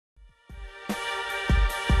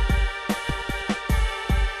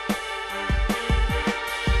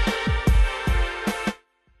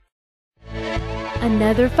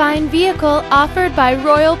Another fine vehicle offered by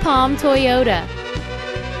Royal Palm Toyota.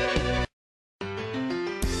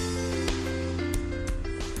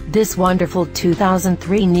 This wonderful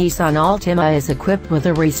 2003 Nissan Altima is equipped with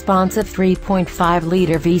a responsive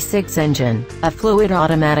 3.5-liter V6 engine, a fluid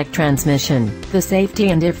automatic transmission. The safety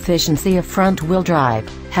and efficiency of front-wheel drive,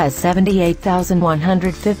 has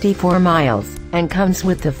 78,154 miles, and comes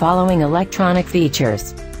with the following electronic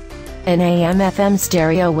features: an AM/FM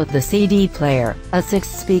stereo with the CD player, a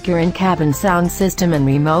 6-speaker in-cabin sound system and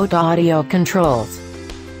remote audio controls.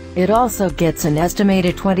 It also gets an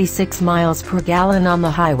estimated 26 miles per gallon on the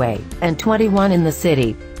highway, and 21 in the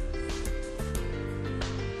city.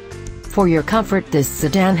 For your comfort, this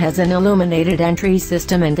sedan has an illuminated entry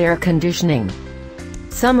system and air conditioning.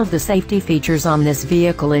 Some of the safety features on this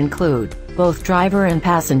vehicle include both driver and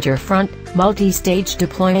passenger front, multi-stage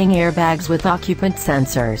deploying airbags with occupant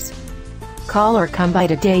sensors. Call or come by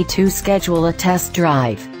today to schedule a test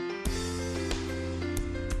drive.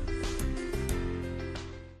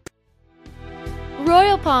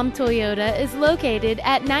 Royal Palm Toyota is located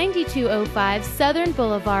at 9205 Southern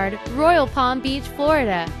Boulevard, Royal Palm Beach,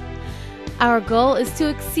 Florida. Our goal is to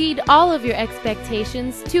exceed all of your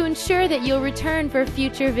expectations to ensure that you'll return for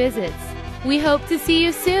future visits. We hope to see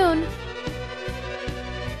you soon.